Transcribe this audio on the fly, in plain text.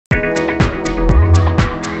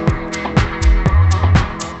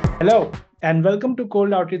Hello, and welcome to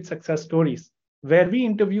Cold Outreach Success Stories, where we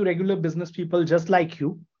interview regular business people just like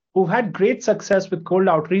you who've had great success with cold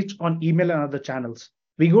outreach on email and other channels.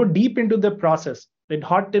 We go deep into the process with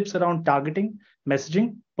hot tips around targeting,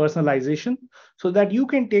 messaging, personalization, so that you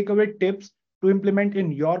can take away tips to implement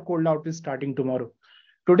in your cold outreach starting tomorrow.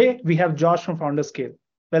 Today, we have Josh from Founderscale.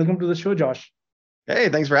 Welcome to the show, Josh. Hey,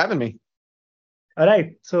 thanks for having me. All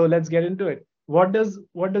right, so let's get into it. What does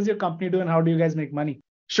your company do, and how do you guys make money?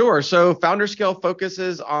 Sure. So Founderscale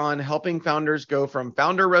focuses on helping founders go from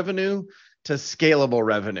founder revenue to scalable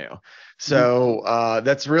revenue. Mhm.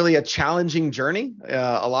 That's really a challenging journey.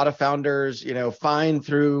 A lot of founders, find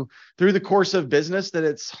through the course of business that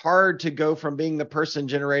it's hard to go from being the person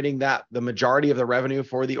generating the majority of the revenue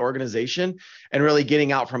for the organization and really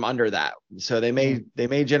getting out from under that. So they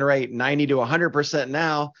may generate 90 to 100%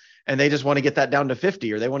 now, and they just want to get that down to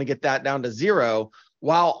 50, or they want to get that down to zero,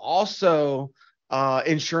 while also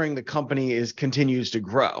ensuring the company continues to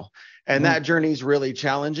grow. And Mhm. that journey is really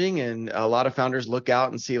challenging. And a lot of founders look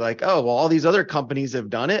out and see like, oh, well, all these other companies have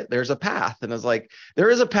done it. There's a path. And it's like, there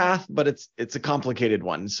is a path, but it's a complicated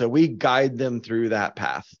one. So we guide them through that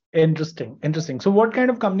path. Interesting, interesting. So, what kind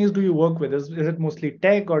of companies do you work with? Is it mostly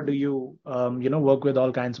tech, or do you work with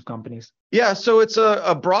all kinds of companies? Yeah, so it's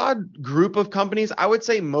a broad group of companies. I would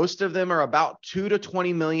say most of them are about 2 to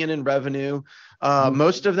 20 million in revenue. Mhm.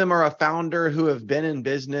 Most of them are a founder who have been in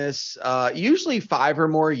business usually 5 or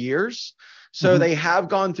more years. So Mhm. they have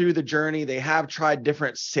gone through the journey. They have tried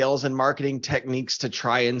different sales and marketing techniques to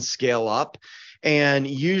try and scale up. And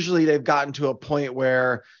usually they've gotten to a point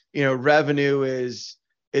where, revenue is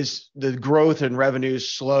the growth in revenue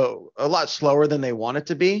slow, a lot slower than they want it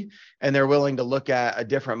to be, and they're willing to look at a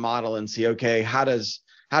different model and see, okay, how does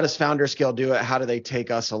Founderscale do it? How do they take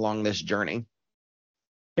us along this journey?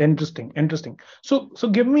 Interesting, interesting. So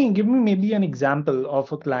give me maybe an example of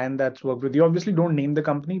a client that's worked with you. Obviously, don't name the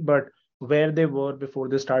company, but where they were before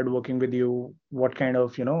they started working with you. What kind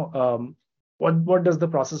of what does the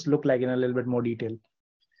process look like in a little bit more detail?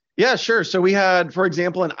 Yeah, sure. So we had, for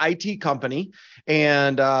example, an IT company,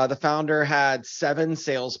 and the founder had 7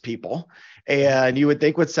 salespeople. And you would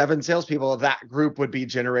think with 7 salespeople, that group would be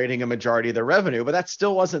generating a majority of the revenue, but that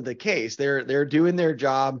still wasn't the case. They're doing their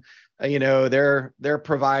job. They're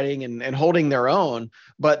providing and holding their own,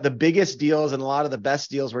 but the biggest deals and a lot of the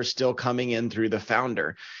best deals were still coming in through the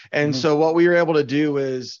founder. And Mhm. so what we were able to do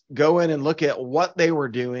is go in and look at what they were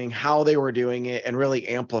doing, how they were doing it, and really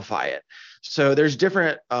amplify it. So there's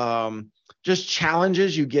different just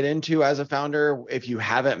challenges you get into as a founder if you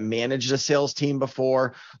haven't managed a sales team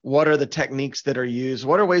before. What are the techniques that are used?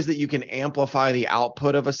 What are ways that you can amplify the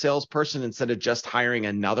output of a salesperson instead of just hiring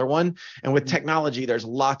another one? And with technology, there's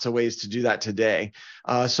lots of ways to do that today.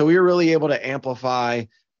 So we were really able to amplify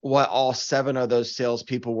what all 7 of those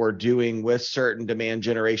salespeople were doing with certain demand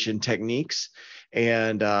generation techniques,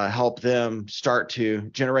 and help them start to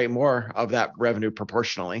generate more of that revenue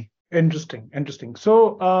proportionally. Interesting, interesting.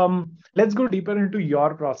 So let's go deeper into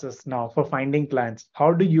your process now for finding clients.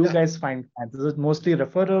 How do you Yeah. guys find clients? Is it mostly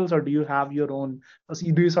referrals, or do you have your own? So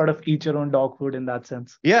do you sort of eat your own dog food in that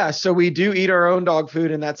sense? Yeah, so we do eat our own dog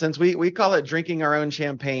food in that sense. We call it drinking our own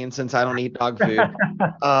champagne, since I don't eat dog food.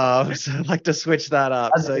 So I like to switch that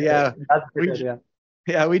up. That's So good. yeah, That's we good. Yeah.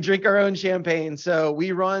 yeah, we drink our own champagne. So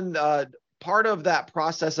we run part of that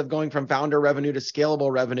process of going from founder revenue to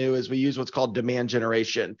scalable revenue is we use what's called demand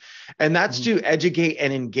generation. And that's Mhm. to educate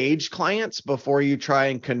and engage clients before you try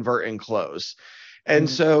and convert and close. And Mhm.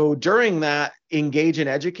 so during that engage and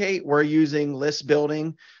educate, we're using list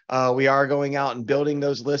building. We are going out and building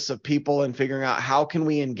those lists of people and figuring out how can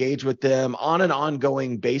we engage with them on an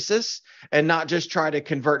ongoing basis, and not just try to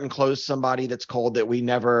convert and close somebody that's cold that we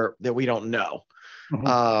don't know.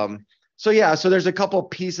 Mhm. So there's a couple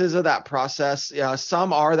pieces of that process.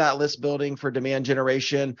 Some are that list building for demand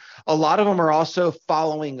generation. A lot of them are also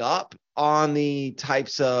following up on the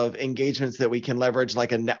types of engagements that we can leverage,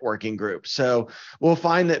 like a networking group. So we'll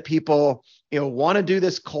find that people, want to do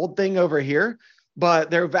this cold thing over here,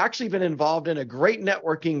 but they've actually been involved in a great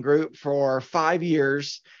networking group for 5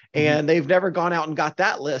 years, Mhm. and they've never gone out and got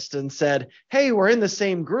that list and said, hey, we're in the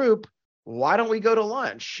same group. Why don't we go to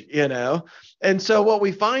lunch? And so what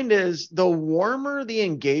we find is the warmer the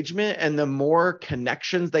engagement and the more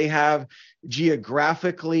connections they have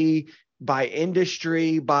geographically, by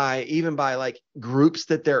industry, by like groups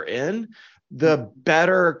that they're in, the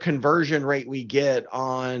better conversion rate we get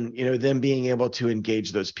on, them being able to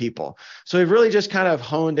engage those people. So we've really just kind of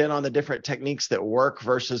honed in on the different techniques that work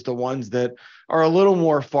versus the ones that are a little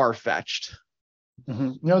more far-fetched.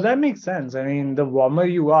 Mhm. No, that makes sense. I mean, the warmer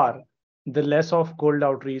you are, the less of cold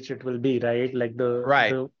outreach it will be, right? Like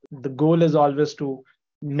Right. the goal is always to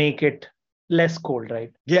make it less cold,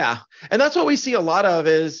 right? Yeah. And that's what we see a lot of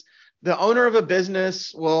is the owner of a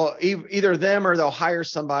business will either them or they'll hire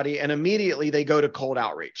somebody and immediately they go to cold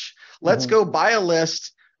outreach. Let's Mm-hmm. go buy a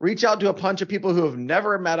list, reach out to a bunch of people who have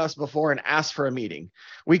never met us before and ask for a meeting.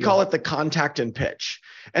 We Yeah. call it the contact and pitch.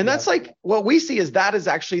 And Yeah. that's like what we see is that is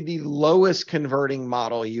actually the lowest converting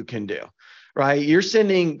model you can do. Right. You're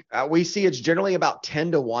sending, we see it's generally about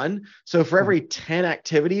 10 to 1. So for every 10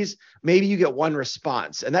 activities, maybe you get one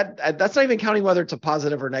response. And that's not even counting whether it's a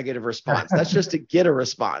positive or negative response. That's just to get a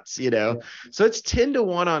response, you know? Yeah. So it's 10 to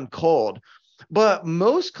 1 on cold. But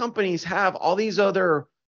most companies have all these other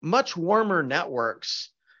much warmer networks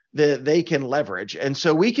that they can leverage. And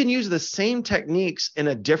so we can use the same techniques in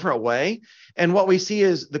a different way. And what we see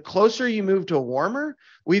is the closer you move to warmer,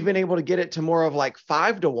 we've been able to get it to more of like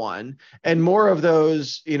 5 to 1 and more of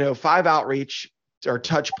those, 5 outreach or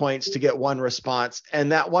touch points to get one response.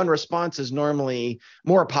 And that one response is normally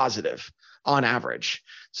more positive on average.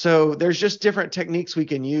 So there's just different techniques we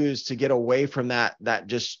can use to get away from that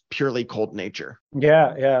just purely cold nature.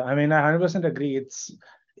 Yeah, yeah. I mean, I 100% agree.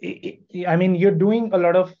 I mean, you're doing a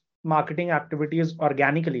lot of marketing activities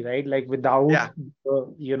organically, right? Like without, Yeah.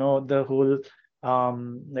 the whole,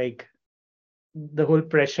 like the whole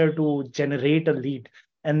pressure to generate a lead.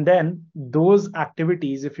 And then those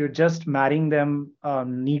activities, if you're just marrying them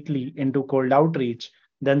neatly into cold outreach,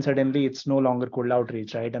 then suddenly it's no longer cold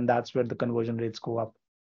outreach, right? And that's where the conversion rates go up.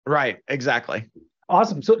 Right. Exactly.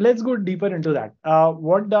 Awesome. So let's go deeper into that.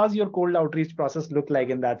 What does your cold outreach process look like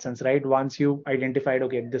in that sense, right? Once you identified,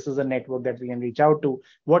 okay, this is a network that we can reach out to,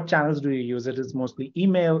 what channels do you use? It is mostly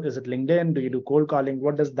email? Is it LinkedIn? Do you do cold calling?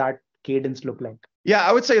 What does that cadence look like? Yeah,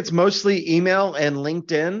 I would say it's mostly email and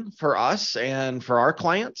LinkedIn for us and for our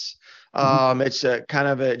clients. It's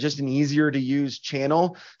just an easier to use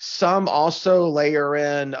channel. Some also layer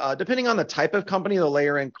in, depending on the type of company, they'll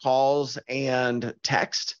layer in calls and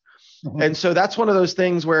text. Mm-hmm. And so that's one of those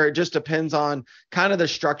things where it just depends on kind of the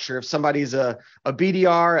structure. If somebody's a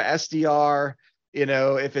BDR, SDR,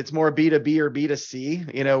 if it's more B2B or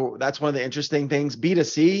B2C, that's one of the interesting things.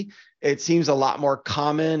 B2C, it seems a lot more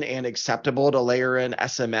common and acceptable to layer in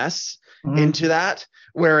SMS into that.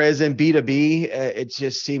 Whereas in B2B, it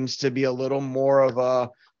just seems to be a little more of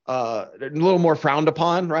a little more frowned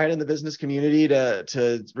upon, right, in the business community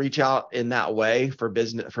to reach out in that way for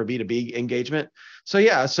B2B engagement.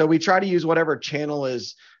 So we try to use whatever channel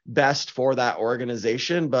is best for that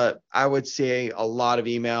organization, but I would say a lot of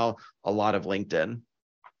email, a lot of LinkedIn.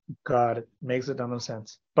 Got it. Makes a ton of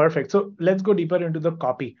sense. Perfect. So let's go deeper into the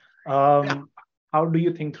copy. How do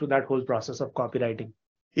you think through that whole process of copywriting?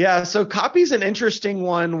 Yeah, so copy is an interesting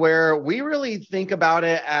one where we really think about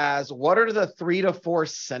it as what are the 3 to 4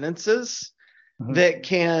 sentences that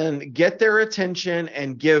can get their attention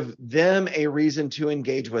and give them a reason to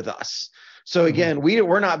engage with us. So again,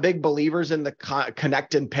 we're not big believers in the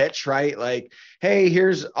connect and pitch, right? Like, hey,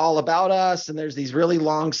 here's all about us. And there's these really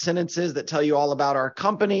long sentences that tell you all about our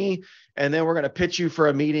company. And then we're going to pitch you for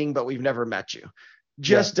a meeting, but we've never met you.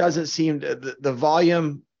 Just doesn't seem to, the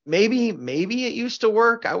volume. Maybe it used to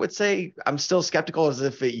work. I would say I'm still skeptical as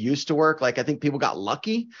if it used to work. Like I think people got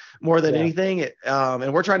lucky more than anything.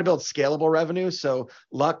 And we're trying to build scalable revenue. So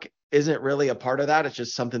luck isn't really a part of that. It's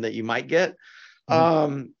just something that you might get.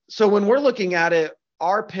 So when we're looking at it,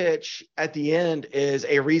 our pitch at the end is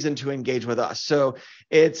a reason to engage with us. So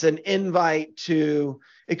it's an invite to,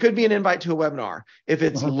 it could be an invite to a webinar. If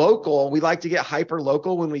it's local, we like to get hyper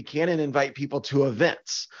local when we can and invite people to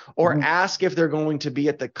events or ask if they're going to be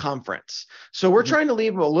at the conference. So we're trying to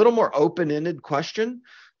leave a little more open-ended question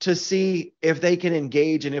to see if they can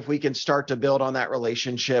engage and if we can start to build on that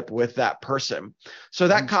relationship with that person. So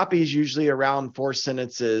that copy is usually around 4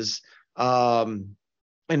 sentences.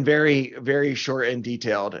 And very, very short and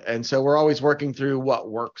detailed. And so we're always working through what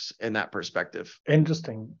works in that perspective.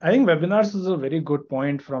 Interesting. I think webinars is a very good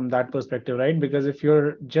point from that perspective, right? Because if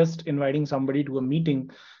you're just inviting somebody to a meeting,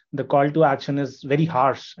 the call to action is very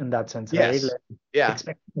harsh in that sense, right? Like,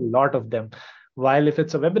 expecting a lot of them. While if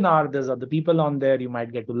it's a webinar, there's other people on there, you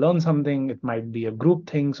might get to learn something. It might be a group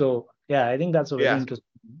thing. So yeah, I think that's a very interesting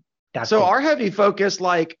tactic. So our heavy focus,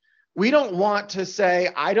 like, we don't want to say,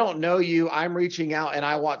 I don't know you, I'm reaching out and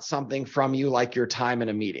I want something from you, like your time in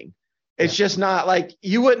a meeting. It's just not like,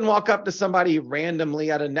 you wouldn't walk up to somebody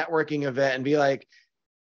randomly at a networking event and be like,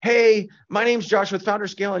 hey, my name's Josh with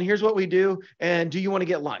Founderscale and here's what we do. And do you want to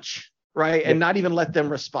get lunch? Right. And not even let them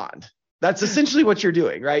respond. That's essentially what you're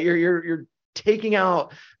doing, right? You're taking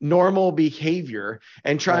out normal behavior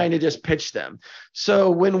and trying to just pitch them.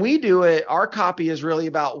 So when we do it, our copy is really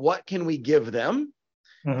about what can we give them?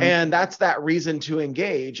 And that's that reason to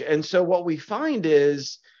engage. And so what we find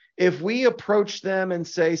is if we approach them and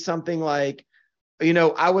say something like,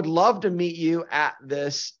 I would love to meet you at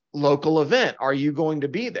this local event. Are you going to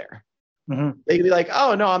be there? They could be like,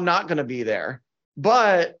 oh, no, I'm not going to be there.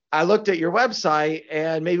 But I looked at your website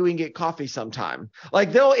and maybe we can get coffee sometime.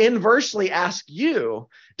 Like they'll inversely ask you,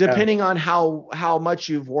 depending on how much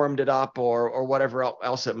you've warmed it up or whatever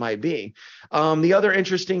else it might be. The other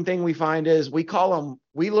interesting thing we find is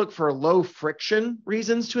we look for low friction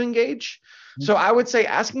reasons to engage. So I would say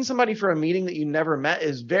asking somebody for a meeting that you never met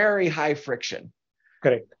is very high friction.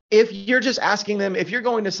 Correct. If you're just asking them, if you're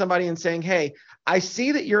going to somebody and saying, hey, I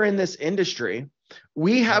see that you're in this industry.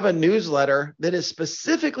 We have a newsletter that is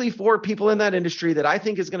specifically for people in that industry that I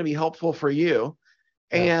think is going to be helpful for you.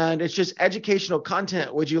 And it's just educational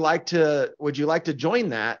content. Would you like to join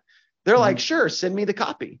that? They're like, sure, send me the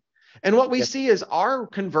copy. And what we see is our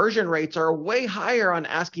conversion rates are way higher on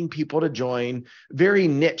asking people to join very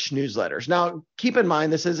niche newsletters. Now, keep in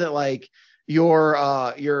mind, this isn't like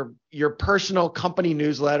your personal company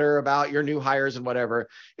newsletter about your new hires and whatever.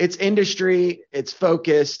 It's industry, it's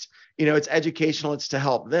focused, it's educational, it's to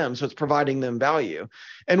help them. So it's providing them value.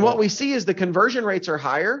 And what we see is the conversion rates are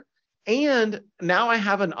higher. And now I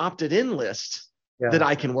have an opted in list that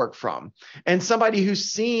I can work from and somebody who's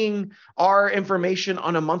seeing our information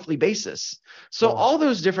on a monthly basis. So all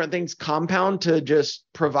those different things compound to just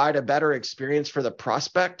provide a better experience for the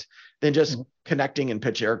prospect than just connecting and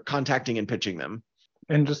pitching or contacting and pitching them.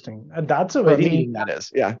 Interesting. That's a very neat, that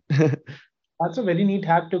is. Yeah. That's a very neat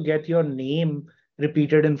hack to get your name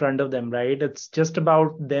repeated in front of them, right? It's just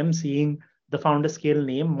about them seeing the Founderscale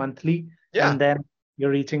name monthly. And then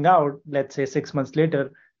you're reaching out, let's say 6 months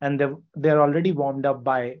later, and they're already warmed up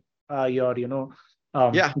by your,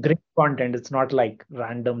 great content. It's not like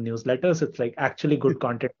random newsletters. It's like actually good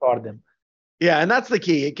content for them. Yeah. And that's the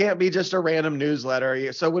key. It can't be just a random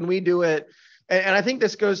newsletter. So when we do it, and I think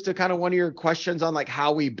this goes to kind of one of your questions on like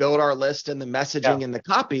how we build our list and the messaging and the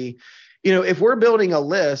copy, if we're building a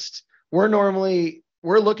list,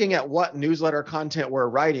 we're looking at what newsletter content we're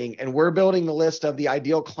writing, and we're building the list of the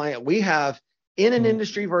ideal client we have in an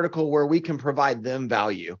industry vertical where we can provide them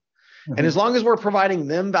value. And as long as we're providing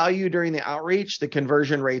them value during the outreach, the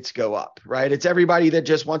conversion rates go up, right? It's everybody that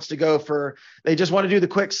just wants to they just want to do the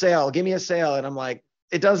quick sale. Give me a sale. And I'm like,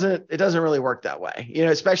 it doesn't really work that way,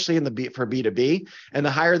 especially for B2B. And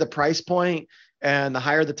the higher the price point and the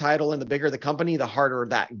higher the title and the bigger the company, the harder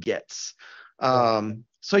that gets.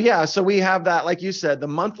 So we have that, like you said, the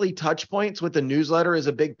monthly touch points with the newsletter is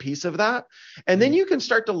a big piece of that. And then you can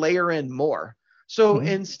start to layer in more. So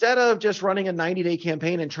instead of just running a 90-day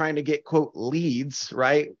campaign and trying to get, quote, leads,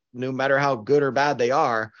 right? No matter how good or bad they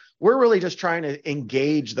are, we're really just trying to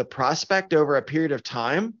engage the prospect over a period of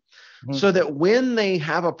time so that when they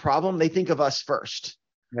have a problem, they think of us first.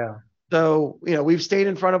 Yeah. So, we've stayed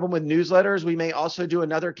in front of them with newsletters. We may also do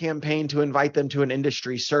another campaign to invite them to an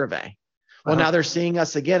industry survey. Well, now they're seeing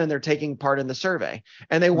us again and they're taking part in the survey,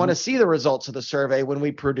 and they want to see the results of the survey when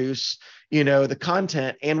we produce, the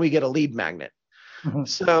content and we get a lead magnet.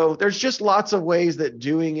 So there's just lots of ways that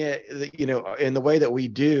doing it, in the way that we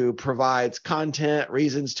do provides content,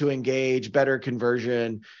 reasons to engage, better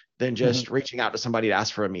conversion than just reaching out to somebody to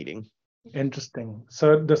ask for a meeting. Interesting.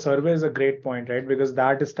 So the survey is a great point, right? Because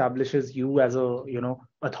that establishes you as a,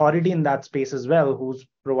 authority in that space as well, who's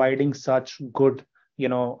providing such good,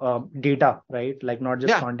 data, right? Like not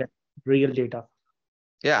just content, real data.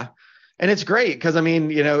 Yeah. And it's great because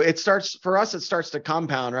it starts to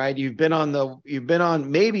compound, right? You've been on the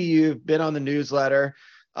newsletter,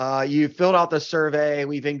 you've filled out the survey,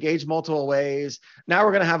 we've engaged multiple ways. Now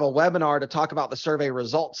we're going to have a webinar to talk about the survey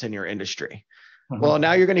results in your industry. Well,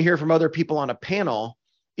 now you're going to hear from other people on a panel,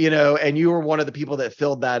 and you were one of the people that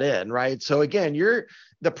filled that in, right? So again,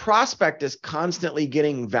 the prospect is constantly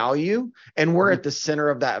getting value, and we're at the center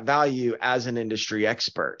of that value as an industry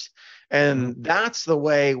expert. And that's the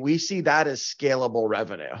way we see that as scalable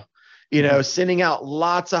revenue. Sending out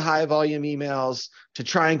lots of high volume emails to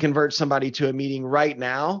try and convert somebody to a meeting right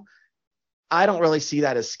now, I don't really see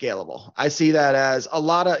that as scalable. I see that as a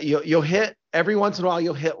lot of, you'll hit every once in a while,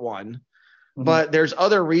 you'll hit one, but there's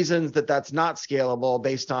other reasons that that's not scalable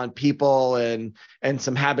based on people and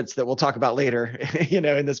some habits that we'll talk about later,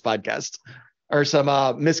 in this podcast, or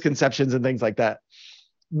some misconceptions and things like that.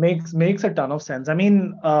 Makes a ton of sense.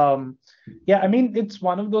 It's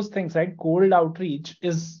one of those things, right? Cold outreach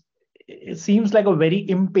it seems like a very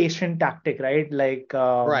impatient tactic, right? Like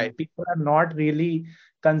people are not really,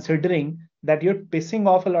 considering that you're pissing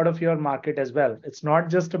off a lot of your market as well. It's not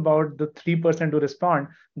just about the 3% who respond.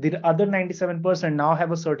 The other 97% now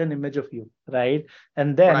have a certain image of you, right?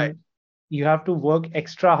 And Right. then you have to work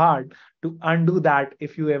extra hard to undo that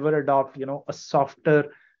if you ever adopt, a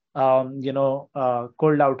softer,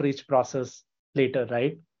 cold outreach process later,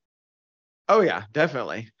 right? Oh yeah,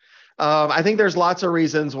 definitely. I think there's lots of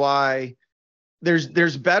reasons why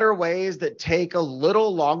there's better ways that take a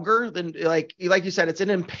little longer than like you said, it's an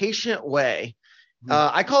impatient way.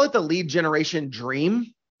 Mhm. I call it the lead generation dream.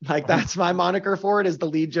 Like that's my moniker for it, is the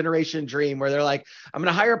lead generation dream, where they're like, I'm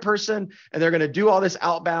going to hire a person and they're going to do all this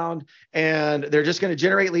outbound and they're just going to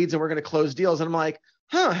generate leads and we're going to close deals. And I'm like,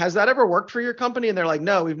 has that ever worked for your company? And they're like,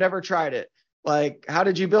 no, we've never tried it. Like, how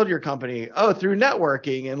did you build your company? Oh, through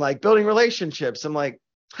networking and like building relationships. I'm like,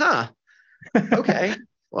 okay,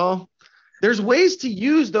 well, there's ways to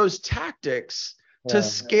use those tactics to Yeah,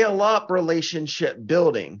 scale up relationship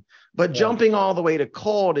building, but yeah. jumping all the way to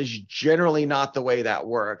cold is generally not the way that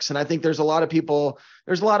works. And I think there's a lot of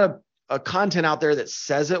content out there that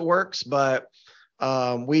says it works, but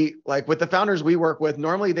we, like with the founders we work with,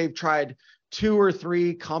 normally they've tried 2 or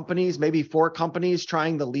 3 companies, maybe 4 companies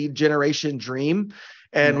trying the lead generation dream.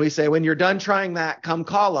 And we say, when you're done trying that, come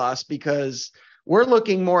call us, because we're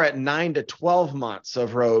looking more at 9 to 12 months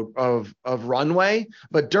of runway.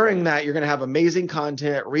 But during that, you're going to have amazing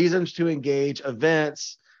content, reasons to engage,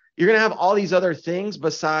 events. You're going to have all these other things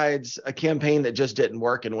besides a campaign that just didn't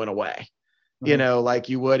work and went away, like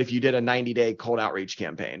you would if you did a 90-day cold outreach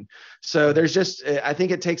campaign. So I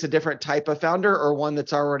think it takes a different type of founder, or one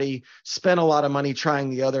that's already spent a lot of money trying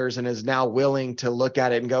the others and is now willing to look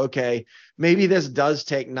at it and go, okay, maybe this does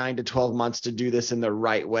take 9 to 12 months to do this in the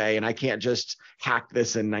right way, and I can't just hack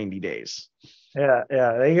this in 90 days. Yeah,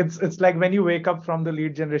 yeah. Like it's like when you wake up from the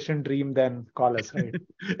lead generation dream, then call us, right?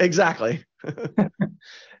 Exactly.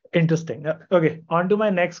 Interesting. Okay, on to my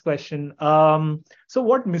next question. So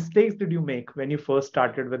what mistakes did you make when you first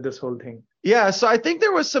started with this whole thing? Yeah, so I think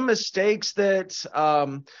there was some mistakes that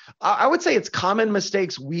I would say it's common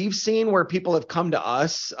mistakes we've seen where people have come to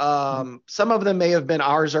us. Some of them may have been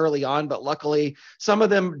ours early on, but luckily some of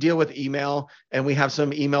them deal with email, and we have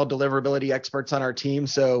some email deliverability experts on our team.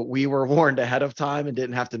 So we were warned ahead of time and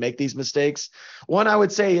didn't have to make these mistakes. One I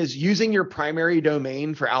would say is using your primary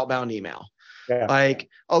domain for outbound email. Yeah. Like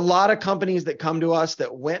a lot of companies that come to us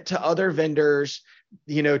that went to other vendors,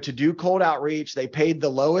 to do cold outreach, they paid the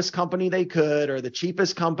lowest company they could, or the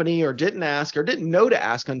cheapest company, or didn't ask, or didn't know to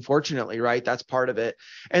ask, unfortunately, right? That's part of it.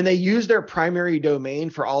 And they use their primary domain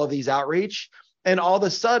for all of these outreach. And all of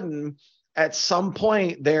a sudden, at some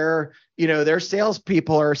point, their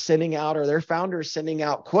salespeople are sending out, or their founders sending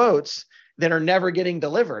out quotes that are never getting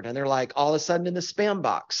delivered. And they're like all of a sudden in the spam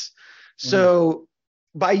box. So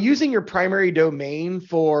by using your primary domain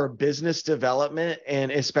for business development,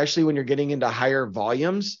 and especially when you're getting into higher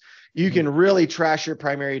volumes, you can really trash your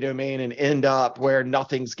primary domain and end up where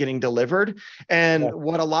nothing's getting delivered. And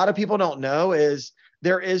what a lot of people don't know is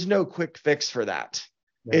there is no quick fix for that.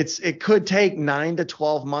 It could take 9 to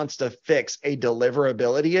 12 months to fix a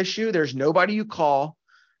deliverability issue. There's nobody you call.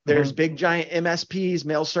 There's big giant MSPs,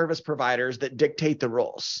 mail service providers, that dictate the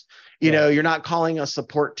rules. You're not calling a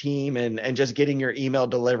support team and just getting your email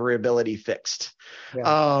deliverability fixed.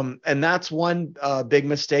 And that's one big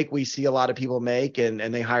mistake we see a lot of people make, and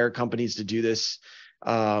they hire companies to do this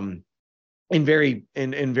in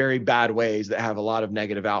very bad ways that have a lot of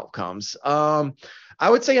negative outcomes. I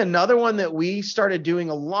would say another one that we started doing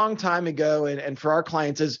a long time ago, and for our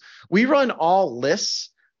clients, is we run all lists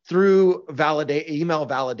through email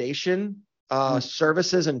validation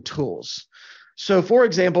services and tools. So for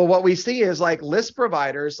example, what we see is like list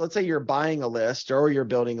providers, let's say you're buying a list or you're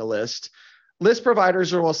building a list. List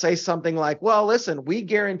providers will say something like, well, listen, we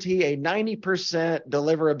guarantee a 90%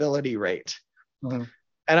 deliverability rate. And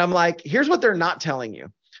I'm like, here's what they're not telling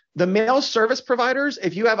you. The mail service providers,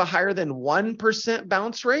 if you have a higher than 1%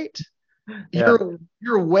 bounce rate,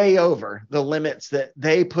 you're way over the limits that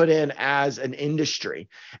they put in as an industry.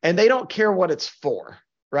 And they don't care what it's for,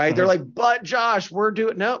 right? They're like, but Josh,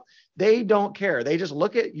 no, they don't care. They just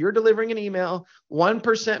look at, you're delivering an email,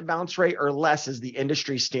 1% bounce rate or less is the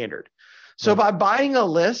industry standard. So by buying a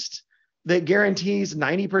list that guarantees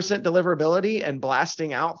 90% deliverability and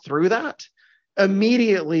blasting out through that,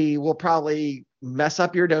 immediately will probably mess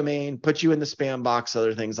up your domain, put you in the spam box,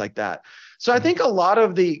 other things like that. So I think a lot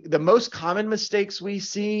of the most common mistakes we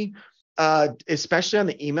see, especially on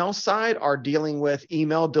the email side, are dealing with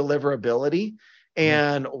email deliverability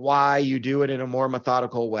and why you do it in a more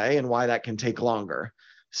methodical way and why that can take longer.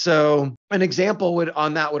 So an example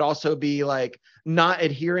on that would also be like not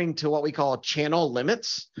adhering to what we call channel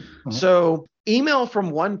limits. Mhm. So email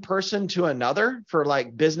from one person to another for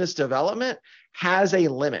like business development has a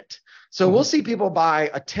limit. So we'll see people buy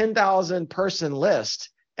a 10,000 person list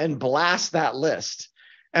and blast that list.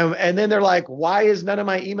 And then they're like, why is none of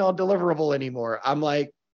my email deliverable anymore? I'm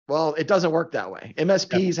like, well, it doesn't work that way.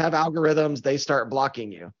 MSPs have algorithms, they start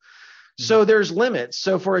blocking you. So there's limits.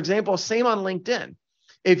 So for example, same on LinkedIn.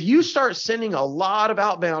 If you start sending a lot of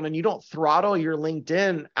outbound and you don't throttle your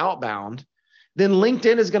LinkedIn outbound, then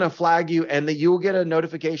LinkedIn is going to flag you and that you will get a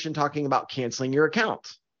notification talking about canceling your account,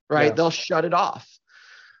 right? Yeah. They'll shut it off.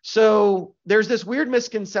 So there's this weird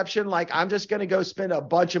misconception, like I'm just going to go spend a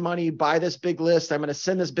bunch of money, buy this big list. I'm going to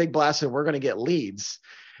send this big blast and we're going to get leads.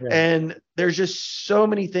 Yeah. And there's just so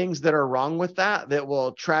many things that are wrong with that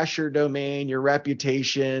will trash your domain, your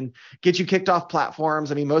reputation, get you kicked off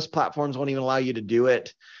platforms. I mean, most platforms won't even allow you to do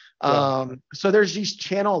it. So there's these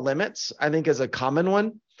channel limits, I think, is a common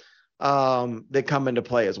one that come into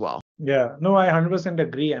play as well. Yeah, no, I 100%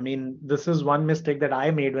 agree. I mean, this is one mistake that I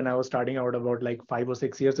made when I was starting out about like 5 or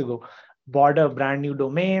 6 years ago. Bought a brand new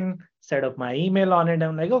domain, set up my email on it.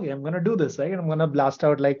 I'm like, okay, I'm going to do this, right? I'm going to blast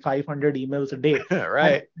out like 500 emails a day.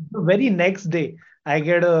 Right. And the very next day, I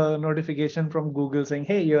get a notification from Google saying,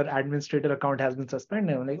 hey, your administrator account has been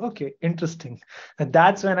suspended. I'm like, okay, interesting. And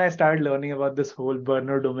that's when I started learning about this whole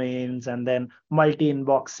burner domains and then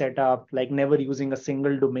multi-inbox setup, like never using a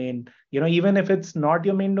single domain. Even if it's not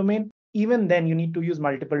your main domain, even then you need to use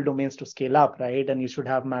multiple domains to scale up, right? And you should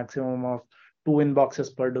have maximum of 2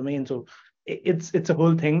 inboxes per domain. So it's a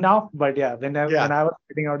whole thing now. But yeah, when I was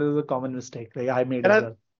starting out, it was a common mistake like I made as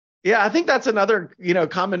well. Yeah, I think that's another,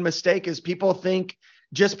 common mistake is people think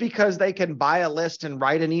just because they can buy a list and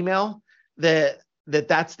write an email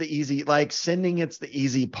that's the easy, like sending it's the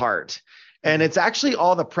easy part. And it's actually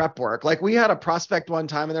all the prep work. Like we had a prospect one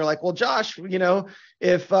time and they're like, well, Josh,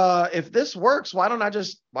 if this works, why don't I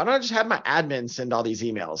just have my admin send all these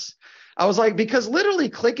emails? I was like, because literally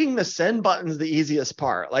clicking the send button is the easiest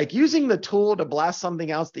part. Like using the tool to blast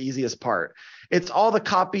something else, the easiest part. It's all the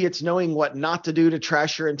copy. It's knowing what not to do to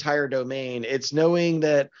trash your entire domain. It's knowing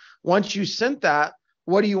that once you sent that,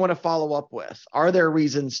 what do you want to follow up with? Are there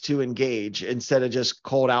reasons to engage instead of just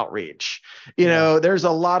cold outreach? There's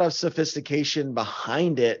a lot of sophistication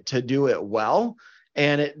behind it to do it well.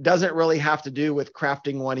 And it doesn't really have to do with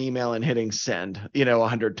crafting one email and hitting send,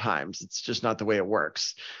 100 times. It's just not the way it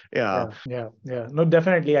works. Yeah. No,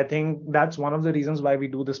 definitely. I think that's one of the reasons why we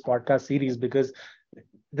do this podcast series, because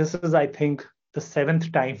this is, I think, the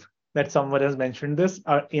 7th time that someone has mentioned this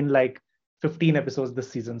in like 15 episodes this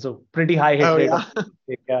season. So pretty high hit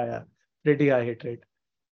rate. Yeah. Pretty high hit rate.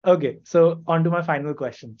 Okay. So on to my final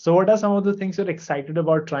question. So what are some of the things you're excited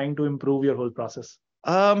about trying to improve your whole process?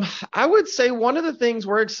 I would say one of the things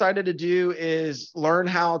we're excited to do is learn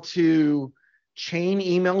how to chain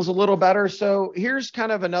emails a little better. So here's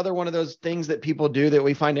kind of another one of those things that people do that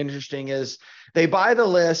we find interesting is they buy the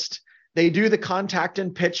list, they do the contact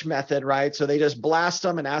and pitch method, right? So they just blast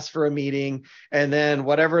them and ask for a meeting, and then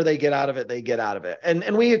whatever they get out of it, they get out of it.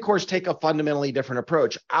 And we, of course, take a fundamentally different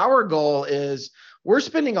approach. Our goal is we're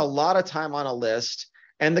spending a lot of time on a list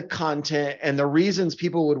and the content and the reasons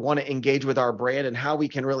people would want to engage with our brand and how we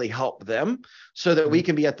can really help them so that we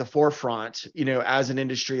can be at the forefront, as an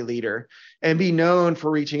industry leader and be known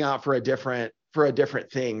for reaching out for a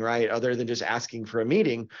different thing, right? Other than just asking for a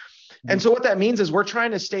meeting. And so what that means is we're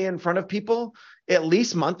trying to stay in front of people at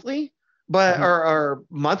least monthly, or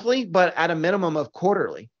monthly, but at a minimum of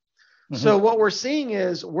quarterly. So what we're seeing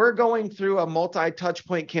is we're going through a multi-touch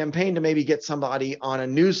point campaign to maybe get somebody on a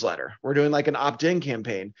newsletter. We're doing like an opt-in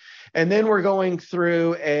campaign. And then we're going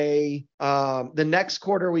through the next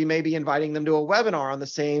quarter, we may be inviting them to a webinar on the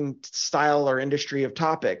same style or industry of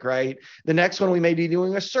topic, right? The next one, we may be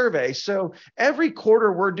doing a survey. So every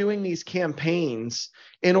quarter we're doing these campaigns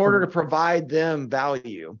in order to provide them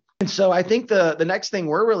value. And so I think the next thing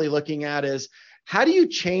we're really looking at is how do you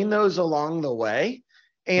chain those along the way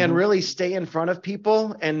and really stay in front of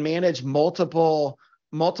people and manage multiple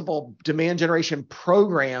demand generation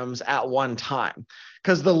programs at one time,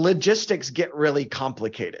 because the logistics get really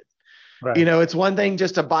complicated. Right. It's one thing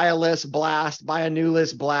just to buy a list, blast, buy a new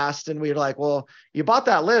list, blast. And we're like, well, you bought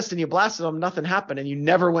that list and you blasted them, nothing happened, and you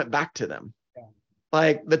never went back to them. Yeah.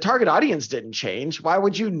 Like the target audience didn't change. Why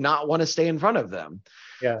would you not want to stay in front of them?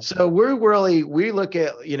 Yeah. So we look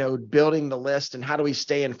at, building the list and how do we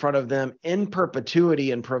stay in front of them in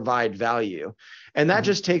perpetuity and provide value. And that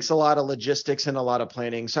just takes a lot of logistics and a lot of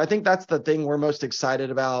planning. So I think that's the thing we're most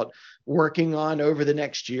excited about working on over the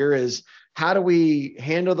next year is how do we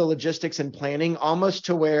handle the logistics and planning almost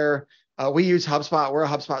to where we use HubSpot. We're a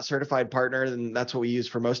HubSpot certified partner, and that's what we use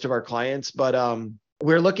for most of our clients. But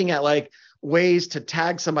we're looking at like ways to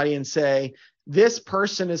tag somebody and say, this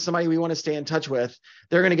person is somebody we want to stay in touch with.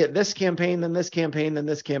 They're going to get this campaign, then this campaign, then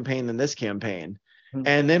this campaign, then this campaign.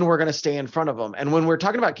 And then we're going to stay in front of them. And when we're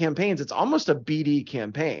talking about campaigns, it's almost a BD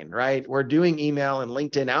campaign, right? We're doing email and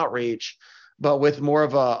LinkedIn outreach, but with more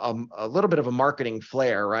of a little bit of a marketing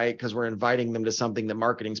flair, right? Because we're inviting them to something that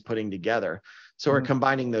marketing's putting together. So we're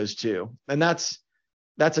combining those two, and that's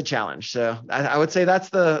a challenge. So I would say that's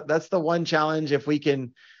the one challenge. If we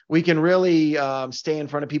can really stay in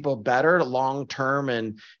front of people better, long term,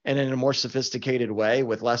 and in a more sophisticated way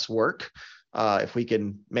with less work, if we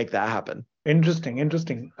can make that happen.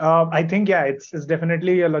 Interesting. I think, yeah, it's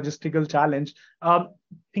definitely a logistical challenge.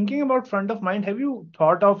 Thinking about front of mind, have you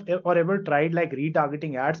thought of or ever tried like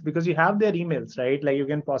retargeting ads? Because you have their emails, right? Like you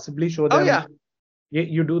can possibly show them. Oh, yeah.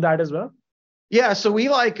 You do that as well? Yeah. So we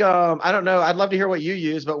like, I don't know, I'd love to hear what you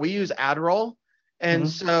use, but we use AdRoll. And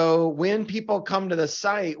so when people come to the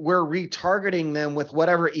site, we're retargeting them with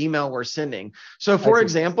whatever email we're sending. So for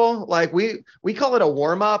example, like we call it a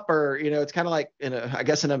warm up, or, it's kind of like in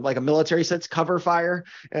a military sense, cover fire.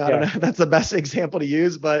 I don't know if that's the best example to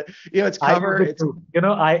use, but it's cover.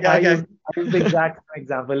 I use the exact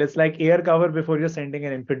example. It's like air cover before you're sending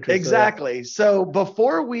an infantry. Exactly. So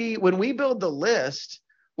when we build the list,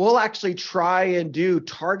 we'll actually try and do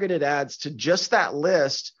targeted ads to just that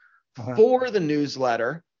list for the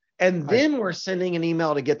newsletter, and then we're sending an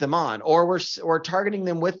email to get them on, or we're targeting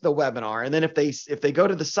them with the webinar. And then if they go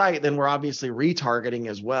to the site, then we're obviously retargeting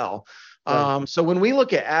as well. So when we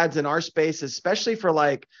look at ads in our space, especially for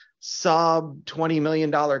like sub $20 million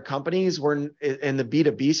companies, we're in the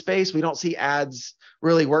B2B space, we don't see ads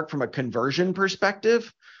really work from a conversion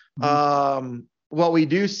perspective. What we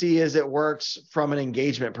do see is it works from an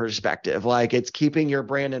engagement perspective. Like it's keeping your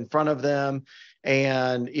brand in front of them,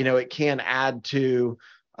 and it can add to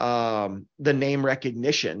the name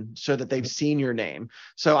recognition so that they've seen your name.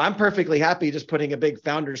 So I'm perfectly happy just putting a big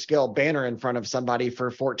Founderscale banner in front of somebody for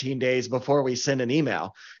 14 days before we send an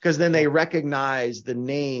email, because then they recognize the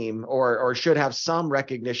name, or should have some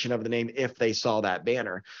recognition of the name if they saw that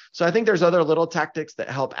banner. So I think there's other little tactics that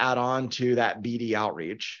help add on to that BD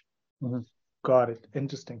outreach. Got it.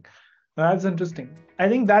 Interesting. That's interesting. I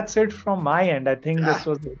think that's it from my end. I think this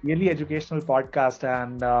was a really educational podcast,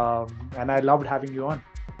 and I loved having you on.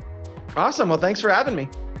 Awesome. Well, thanks for having me.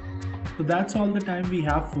 So that's all the time we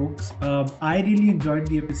have, folks. I really enjoyed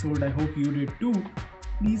the episode. I hope you did too.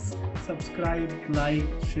 Please subscribe, like,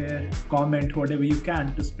 share, comment, whatever you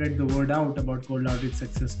can to spread the word out about cold outreach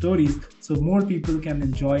success stories so more people can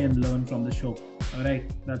enjoy and learn from the show. All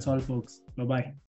right. That's all, folks. Bye-bye.